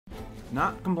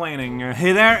Not complaining.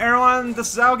 Hey there, everyone.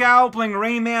 This is Algal playing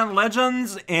Rayman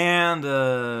Legends, and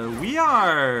we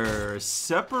are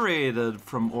separated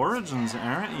from Origins,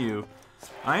 aren't you?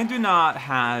 I do not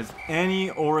have any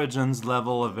Origins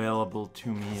level available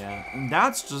to me yet, and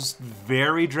that's just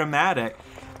very dramatic.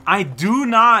 I do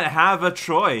not have a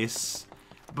choice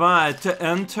but to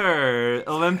enter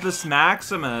Olympus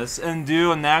Maximus and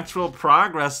do an actual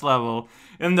progress level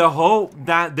in the hope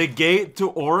that the gate to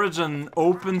Origin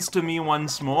opens to me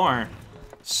once more.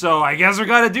 So I guess we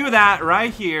gotta do that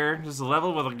right here. Just a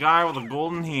level with a guy with a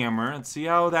golden hammer. Let's see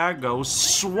how that goes.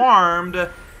 Swarmed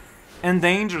and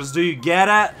dangerous. Do you get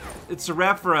it? It's a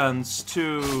reference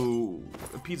to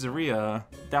a pizzeria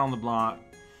down the block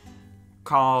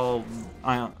called,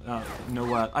 you know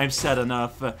what, I've said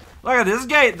enough. Look at this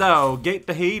gate though, gate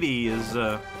to Hades.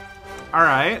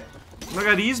 Alright, look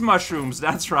at these mushrooms,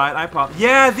 that's right, I popped.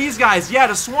 Yeah, these guys, yeah,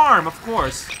 the swarm, of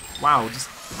course. Wow, just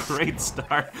great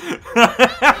start.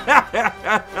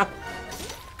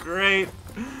 Great,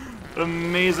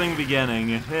 amazing beginning.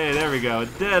 Hey, there we go,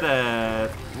 did it.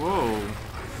 Whoa,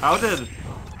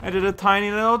 I did a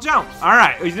tiny little jump.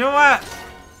 Alright, you know what?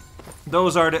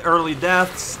 Those are the early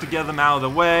deaths to get them out of the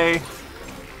way.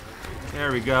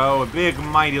 There we go. A big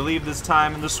mighty leap this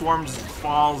time, and the swarm just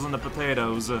falls in the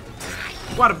potatoes.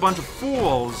 What a bunch of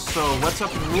fools. So what's up?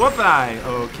 Whoop-I.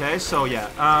 Okay, so yeah.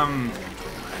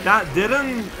 That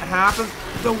didn't happen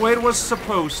the way it was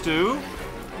supposed to,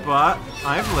 but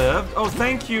I've lived. Oh,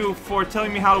 thank you for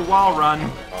telling me how to wall run.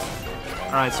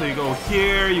 Alright, so you go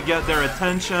here, you get their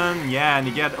attention, yeah, and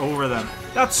you get over them.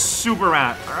 That's super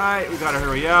rad. Alright, we gotta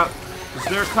hurry up, because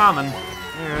they're coming.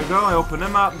 There we go, I open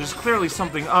them up. There's clearly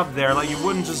something up there, like you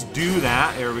wouldn't just do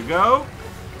that. There we go.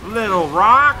 Little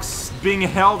rocks being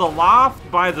held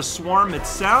aloft by the swarm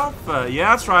itself. Yeah,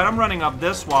 that's right, I'm running up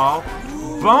this wall.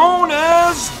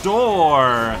 Bonus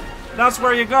door! That's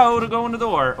where you go to go in the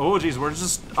door. Oh, geez, we're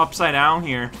just upside down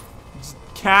here. Just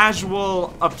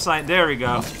casual upside, there we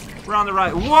go. We're on the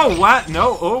right. Whoa, what?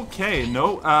 No, okay,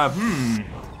 no,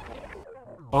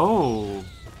 Oh.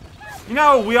 You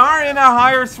know, we are in a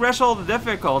higher threshold of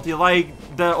difficulty. Like,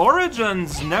 the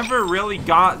Origins never really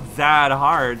got that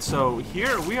hard. So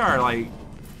here we are, like,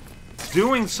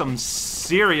 doing some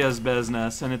serious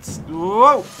business. And it's...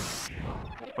 Whoa!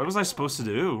 What was I supposed to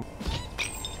do?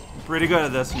 I'm pretty good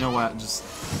at this. You know what? Just...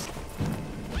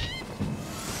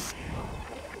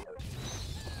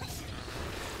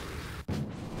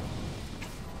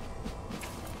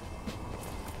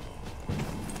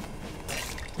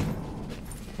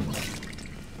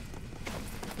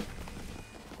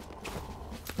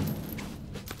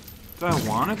 Do I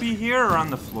want to be here or on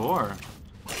the floor?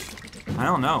 I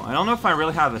don't know. I don't know if I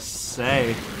really have a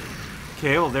say.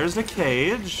 Okay, well, there's the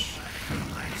cage.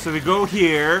 So we go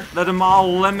here. Let them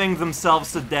all lemming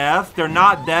themselves to death. They're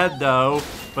not dead, though.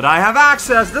 But I have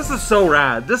access. This is so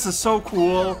rad. This is so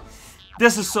cool.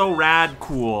 This is so rad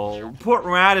cool. Put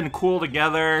rad and cool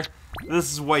together.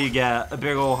 This is what you get. A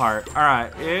big old heart.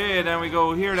 Alright. Hey, then we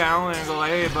go here down and go like,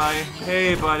 hey, buddy.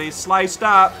 Hey, buddy. Sliced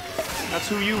up. That's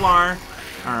who you are.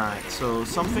 Alright, so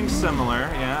something similar.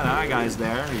 Yeah, that guy's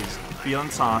there. He's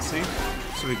feeling saucy.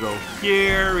 So we go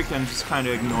here. We can just kind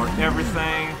of ignore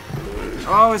everything.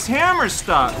 Oh, his hammer's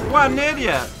stuck. What an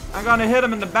idiot. I'm gonna hit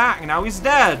him in the back. Now he's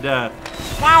dead.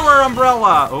 Flower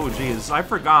umbrella. Oh, jeez. I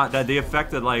forgot that they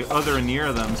affected, like, other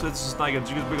near them. So it's just like a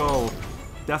big old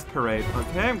death parade.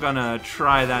 Okay, I'm gonna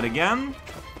try that again.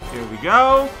 Here we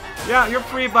go. Yeah, you're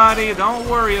free, buddy. Don't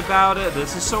worry about it.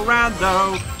 This is so rad,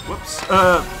 though. Whoops.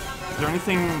 Is there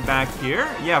anything back here?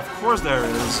 Yeah, of course there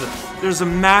is. There's a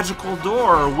magical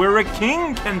door where a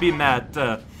king can be met.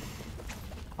 I'm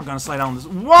gonna slide down this.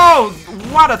 Whoa!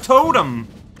 What a totem!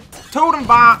 Totem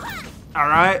bot!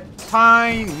 Alright.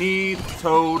 Tiny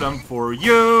totem for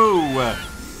you!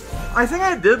 I think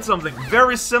I did something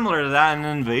very similar to that in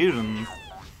Invasion.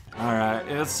 Alright.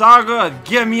 It's all good.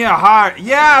 Give me a heart.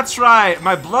 Yeah, that's right.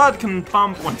 My blood can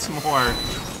pump once more.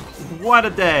 What a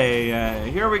day.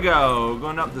 Here we go.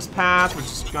 Going up this path. We're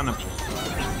just gonna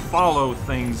follow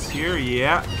things here.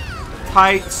 Yeah.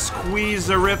 Tight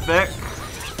squeezerific.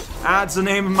 That's the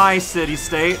name of my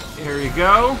city-state. Here you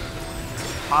go.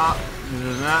 Pop.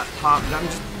 That. Pop. I'm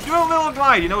just doing a little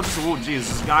glide. You know, just... Oh, jeez.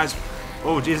 This guy's...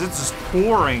 Oh, jeez. It's just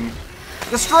pouring.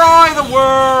 Destroy the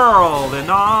world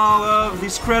and all of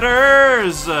these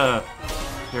critters.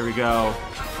 Here we go.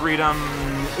 Freedom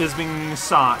is being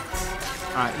sought.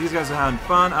 Alright, these guys are having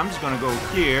fun. I'm just gonna go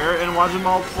here and watch them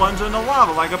all plunge into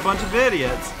lava like a bunch of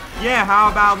idiots. Yeah,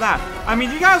 how about that? I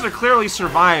mean, you guys are clearly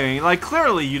surviving. Like,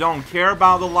 clearly you don't care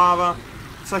about the lava.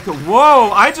 It's like a...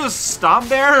 Whoa! I just stopped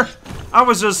there?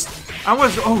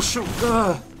 oh shoot.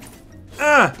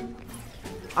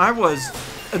 I was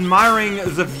admiring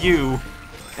the view,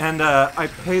 and I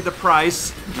paid the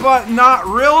price, but not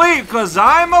really, because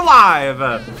I'm alive.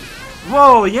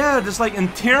 Whoa, yeah, this like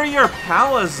interior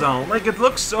palace zone, like it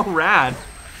looks so rad.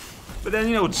 But then,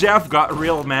 you know, Jeff got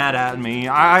real mad at me.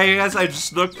 I guess I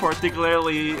just looked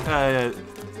particularly,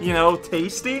 you know,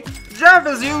 tasty. Jeff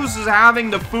is used to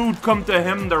having the food come to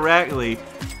him directly.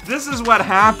 This is what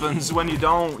happens when you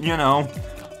don't, you know,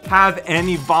 have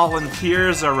any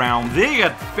volunteers around. They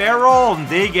get feral and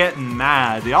they get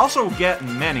mad. They also get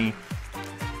many.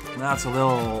 That's a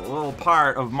little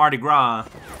part of Mardi Gras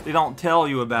they don't tell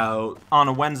you about on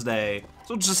a Wednesday.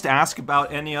 So just ask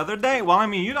about any other day. Well, I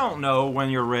mean, you don't know when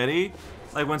you're ready.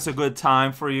 Like, when's a good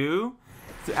time for you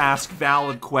to ask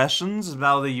valid questions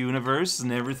about the universe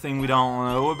and everything we don't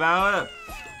know about it.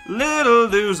 Little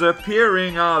dudes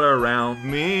appearing all around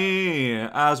me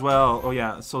as well. Oh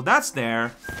yeah, so that's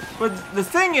there. But the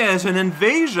thing is, an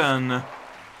invasion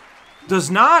does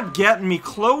not get me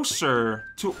closer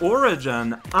to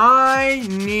Origin. I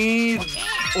need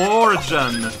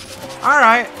Origin.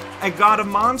 Alright, I got a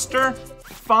monster.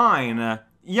 Fine.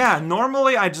 Yeah,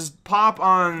 normally I just pop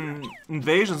on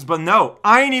invasions, but no,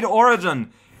 I need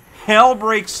Origin. Hell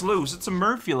breaks loose. It's a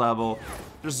Murphy level.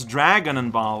 There's a dragon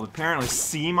involved, apparently.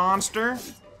 Sea monster?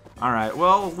 Alright,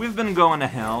 well, we've been going to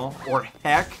hell, or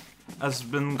heck, as it's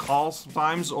been called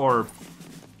sometimes, or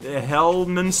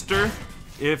Hellminster,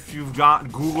 if you've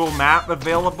got Google Map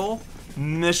available.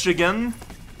 Michigan,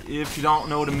 if you don't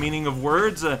know the meaning of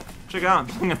words, check out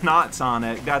putting a knots on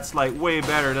it. That's like way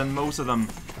better than most of them.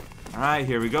 Alright,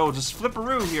 here we go. Just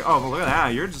flipperoo here. Oh, look at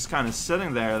that. You're just kind of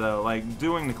sitting there, though, like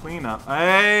doing the cleanup.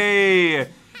 Hey!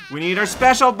 We need our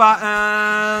special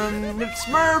button! It's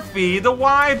Murphy, the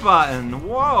Y button!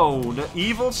 Whoa, the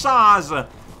evil saws!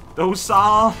 Those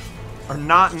saws are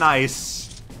not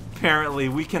nice. Apparently,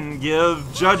 we can give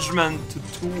judgment to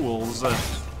tools. That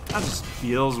just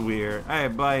feels weird. Hey,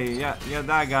 buddy, yeah,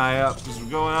 that guy up. Just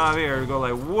going up here, we go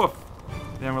like, woof.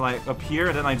 Then we're like, up here,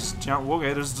 and then I just jump.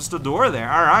 Okay, there's just a door there.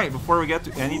 Alright, before we get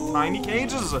to any tiny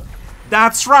cages.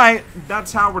 That's right,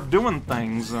 that's how we're doing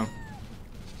things.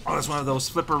 Oh, it's one of those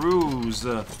flipperoos.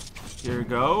 Here we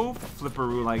go.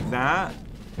 Flipperoo like that.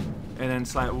 And then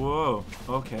it's like, whoa.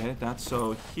 Okay, that's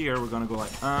so here we're gonna go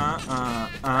like,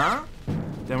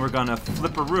 Then we're gonna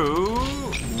flipperoo.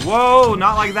 Whoa,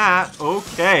 not like that.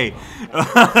 Okay.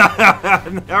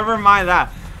 Never mind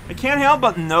that. I can't help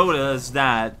but notice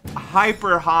that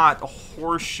hyper hot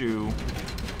horseshoe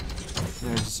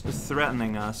is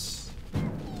threatening us.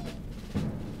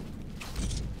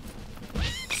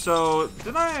 So,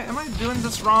 am I doing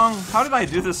this wrong? How did I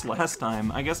do this last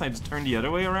time? I guess I just turned the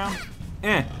other way around?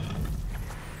 Yeah,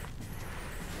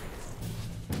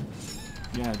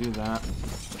 do that.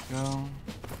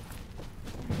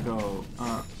 Go,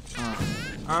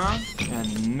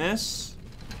 and miss.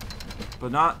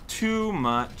 But not too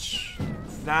much.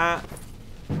 That.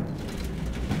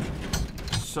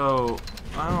 So,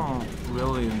 I don't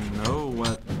really know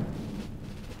what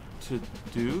to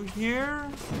do here.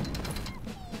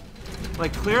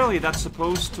 Like, clearly that's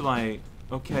supposed to, like,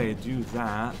 okay, do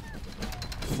that.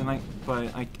 Then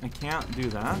but I can't do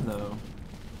that, though.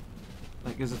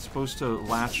 Like, is it supposed to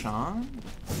latch on?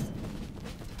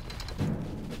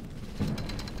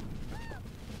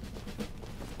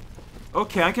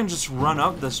 Okay, I can just run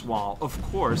up this wall, of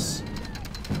course.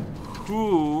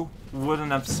 Who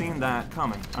wouldn't have seen that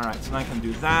coming? Alright, so I can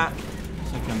do that.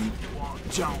 So I can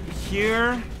jump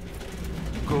here.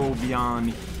 Go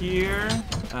beyond here.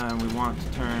 We want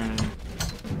to turn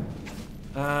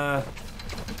that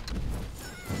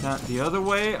the other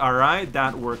way. Alright,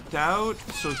 that worked out.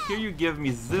 So here you give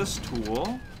me this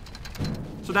tool.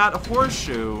 So that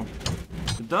horseshoe,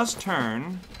 it does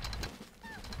turn.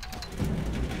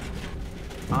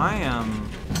 I am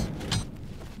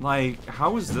like,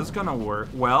 how is this gonna work?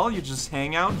 Well, you just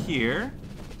hang out here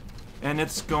and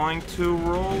it's going to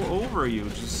roll over you.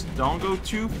 Just don't go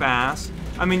too fast.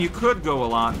 I mean, you could go a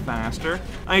lot faster.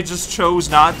 I just chose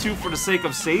not to for the sake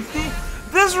of safety.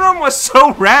 This room was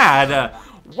so rad.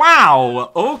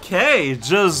 Wow. Okay,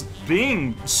 just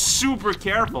being super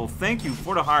careful. Thank you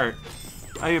for the heart.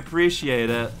 I appreciate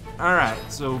it. Alright,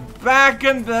 so back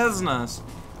in business.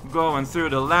 Going through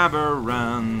the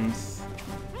labyrinth.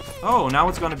 Oh, now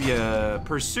it's gonna be a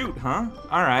pursuit, huh?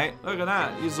 Alright, look at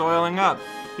that. He's oiling up.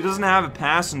 He doesn't have a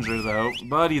passenger, though,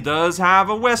 but he does have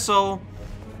a whistle.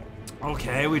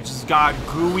 Okay, we just got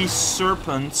gooey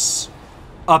serpents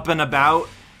up and about.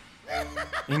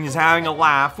 And he's having a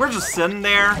laugh. We're just sitting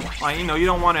there. Like, you know, you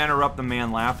don't want to interrupt the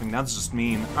man laughing. That's just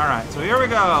mean. Alright, so here we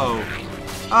go.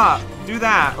 Do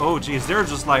that. Oh, geez. They're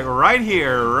just like right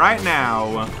here, right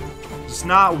now. Just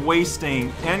not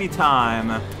wasting any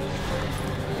time.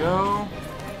 Go.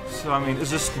 So, I mean, it's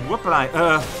just whooping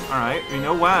alright. You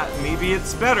know what? Maybe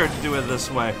it's better to do it this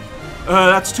way.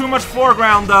 That's too much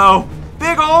foreground, though.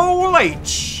 Big ol'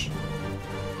 H.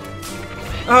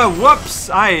 Whoops.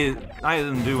 I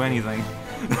didn't do anything.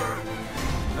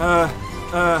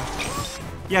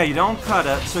 Yeah, you don't cut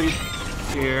it, so you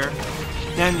here.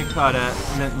 Then you cut it,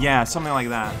 and then, yeah, something like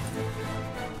that.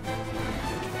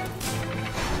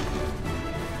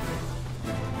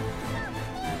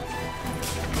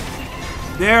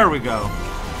 There we go.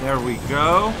 There we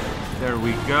go. There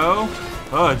we go.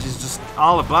 Oh, she's just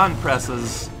all the button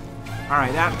presses.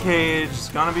 Alright, that cage is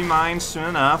gonna be mine soon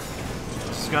enough.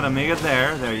 Just gotta make it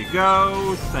there. There you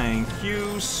go. Thank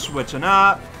you. Switching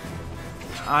up.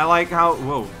 I like how...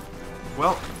 Whoa.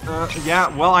 Well,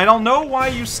 yeah, well, I don't know why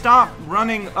you stop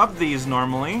running up these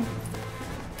normally.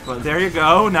 But there you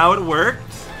go. Now it worked.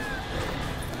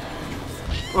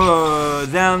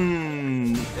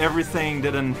 Then everything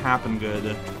didn't happen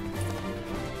good.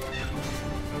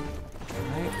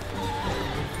 Right.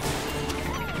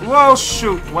 Whoa,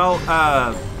 shoot. Well,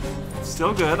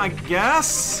 still good, I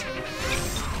guess?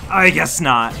 I guess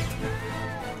not.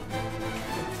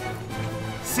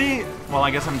 See? Well,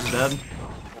 I guess I'm just dead.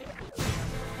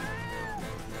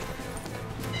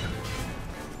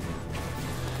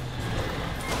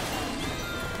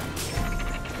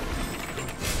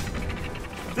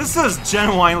 This is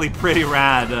genuinely pretty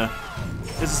rad.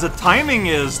 The timing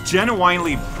is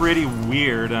genuinely pretty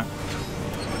weird.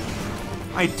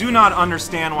 I do not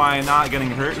understand why I'm not getting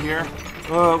hurt here.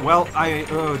 Well,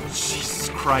 oh, Jesus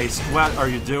Christ. What are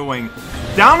you doing?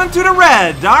 Down into the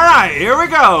red! Alright, here we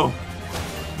go!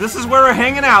 This is where we're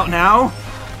hanging out now.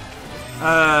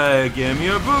 Give me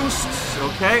a boost.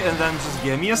 Okay, and then just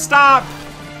give me a stop.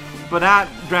 But that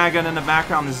dragon in the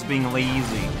background is being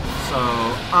lazy. So,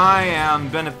 I am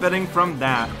benefiting from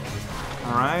that.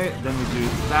 Alright, then we do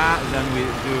that, then we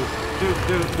do,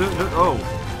 oh.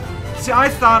 See, I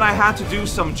thought I had to do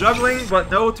some juggling,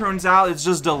 but no, it turns out it's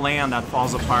just the land that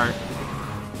falls apart.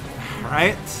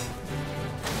 Alright.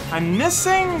 I'm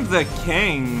missing the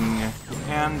king,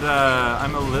 and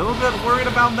I'm a little bit worried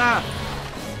about that.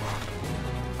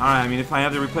 Alright, I mean, if I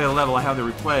have to replay a level, I have to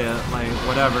replay it. Like,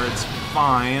 whatever, it's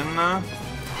fine.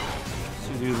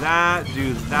 Do that,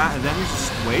 and then you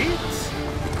just wait?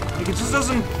 Like, it just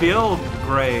doesn't feel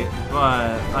great,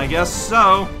 but I guess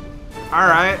so.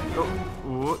 Alright.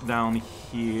 Oh, down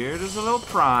here, there's a little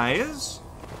prize.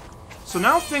 So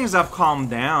now things have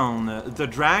calmed down. The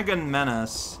dragon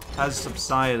menace has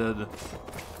subsided.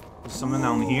 There's something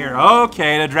down here.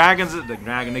 Okay,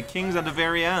 the king's at the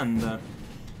very end.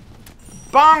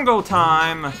 Bongo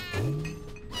time!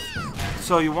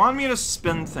 So you want me to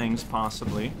spin things,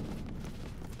 possibly.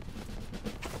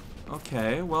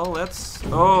 Okay, well, let's...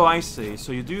 Oh, I see.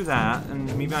 So you do that,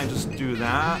 and maybe I just do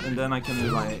that, and then I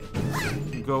can, like,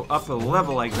 go up a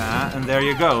level like that, and there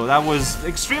you go. That was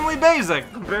extremely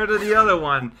basic compared to the other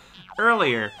one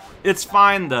earlier. It's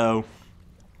fine, though.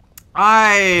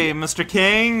 Mr.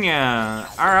 King.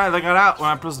 Alright, I got out when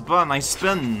I press the button. I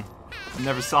spin.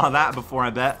 Never saw that before,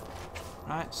 I bet.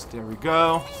 Alright, so there we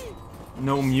go.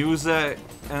 No music,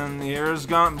 and here's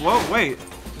gone... Whoa, wait.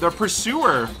 The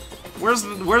pursuer. Where's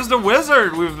the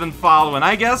wizard we've been following?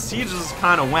 I guess he just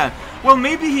kind of went. Well,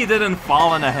 maybe he didn't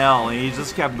fall into hell. He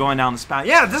just kept going down this path.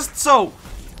 Yeah, so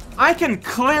I can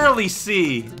clearly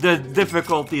see the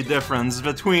difficulty difference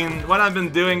between what I've been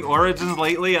doing Origins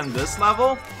lately and this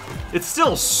level. It's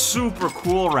still super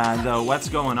cool, rad, though, what's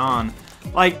going on.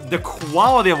 Like, the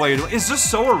quality of what you're doing is just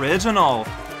so original.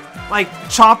 Like,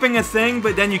 chopping a thing,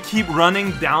 but then you keep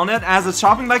running down it as it's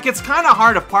chopping. Like, it's kind of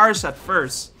hard to parse at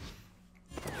first.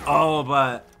 Oh,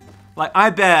 but, like, I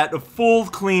bet a full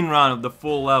clean run of the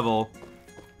full level,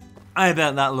 I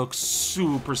bet that looks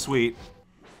super sweet.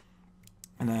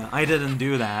 And I didn't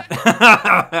do that.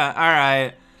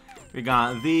 Alright, we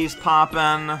got these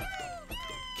popping.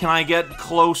 Can I get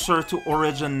closer to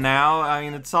Origin now? I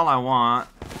mean, it's all I want.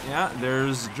 Yeah,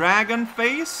 there's Dragon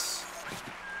Face.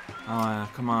 Oh,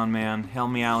 come on, man. Help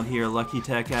me out here, Lucky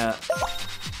Tech-Cat.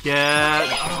 Get...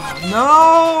 Oh,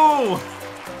 no!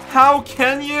 How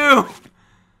can you?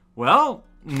 Well,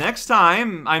 next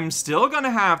time, I'm still gonna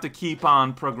have to keep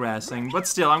on progressing. But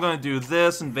still, I'm gonna do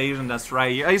this invasion that's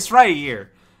right here. It's right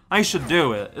here. I should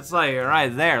do it. It's like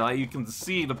right there. Like, you can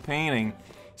see the painting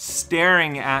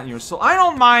staring at your soul. I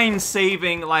don't mind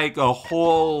saving, like, a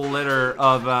whole litter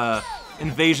of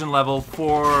invasion level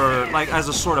for, like, as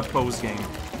a sort of post game.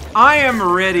 I am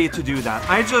ready to do that.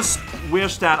 I just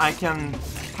wish that I can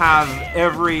have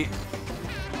every...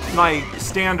 my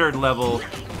standard level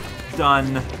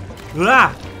done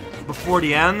before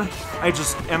the end. I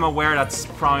just am aware that's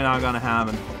probably not gonna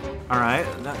happen. Alright.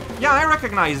 Yeah, I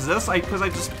recognize this because I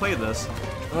just played this.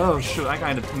 Oh shoot, I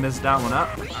kind of messed that one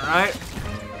up. Alright.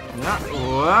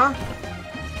 Yeah.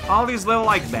 All these little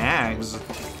like bags.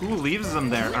 Who leaves them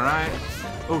there? Alright.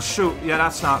 Oh shoot, yeah,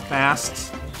 that's not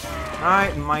fast.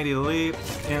 Alright, mighty leap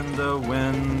in the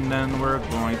wind, and we're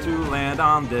going to land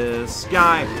on this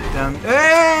guy. Then,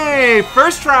 hey!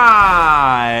 First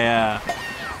try!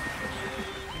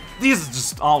 These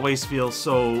just always feel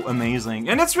so amazing.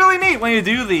 And it's really neat when you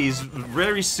do these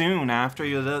very soon after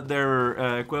you did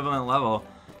their equivalent level.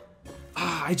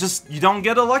 You don't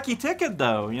get a lucky ticket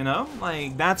though, you know?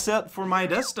 Like, that's it for my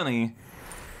destiny.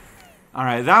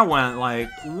 Alright, that went,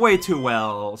 like, way too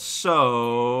well.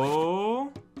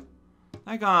 So...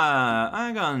 I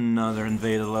got another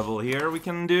invaded level here we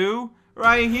can do.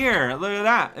 Right here, look at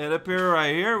that. It appears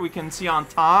right here. We can see on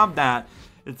top that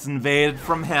it's invaded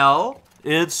from hell.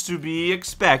 It's to be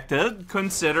expected,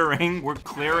 considering we're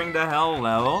clearing the hell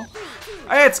level.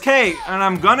 Hey, it's Kate, and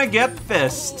I'm gonna get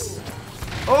fists.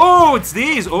 Oh, it's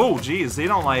these. Oh, geez, they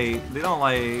don't like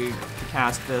to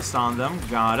cast fists on them.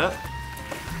 Got it.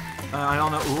 I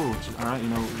don't know. Ooh, alright, you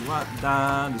know what?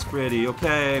 That is pretty.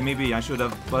 Okay, maybe I should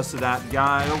have busted that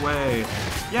guy away.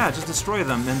 Yeah, just destroy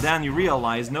them, and then you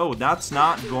realize, no, that's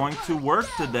not going to work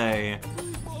today.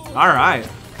 Alright.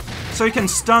 So you can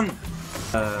stun...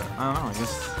 I don't know, I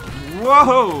guess...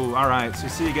 Whoa! Alright, so you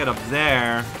see you get up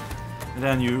there, and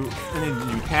then you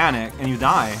panic, and you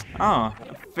die. Oh,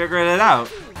 I figured it out.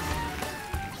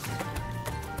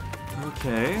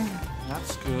 Okay.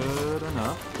 That's good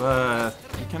enough, but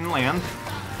you can land.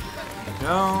 There you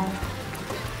go.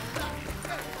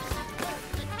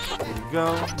 There you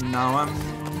go. Now I'm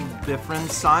different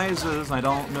sizes. I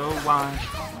don't know why.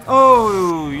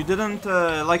 Oh, you didn't,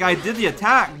 like I did the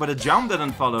attack, but a jump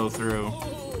didn't follow through.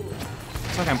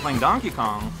 It's like I'm playing Donkey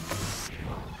Kong.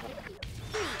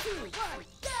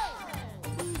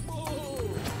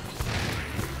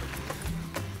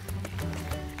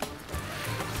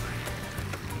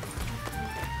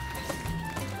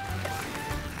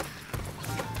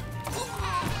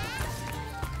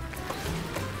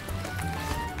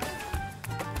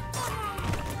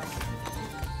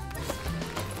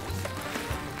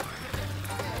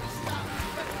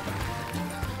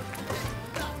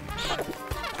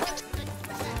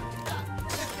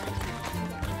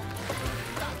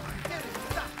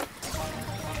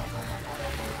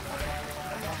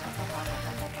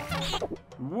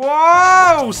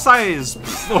 Whoa! Size!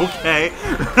 Okay.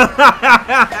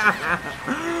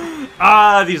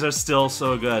 These are still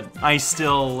so good. I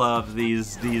still love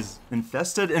these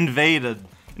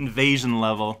invasion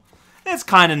level. It's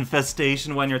kind of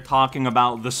infestation when you're talking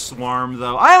about the swarm,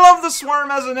 though. I love the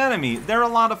swarm as an enemy. They're a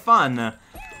lot of fun.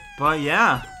 But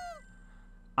yeah,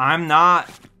 I'm not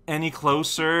any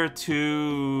closer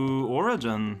to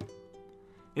Origin.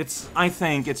 I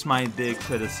think it's my big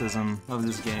criticism of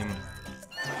this game.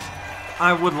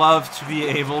 I would love to be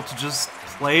able to just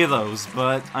play those,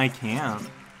 but I can't.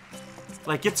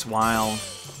 Like, it's wild.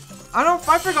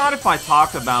 I forgot if I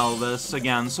talked about this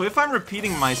again, so if I'm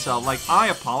repeating myself, like, I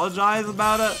apologize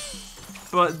about it.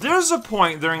 But there's a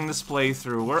point during this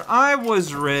playthrough where I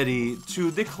was ready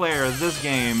to declare this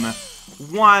game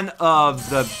one of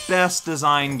the best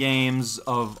design games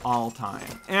of all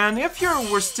time. And if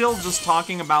we're still just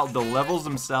talking about the levels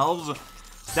themselves,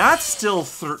 that's still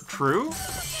true.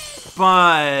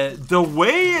 But the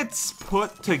way it's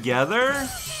put together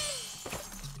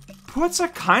puts a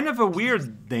kind of a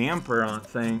weird damper on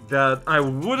things that I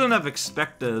wouldn't have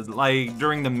expected, like,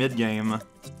 during the mid-game.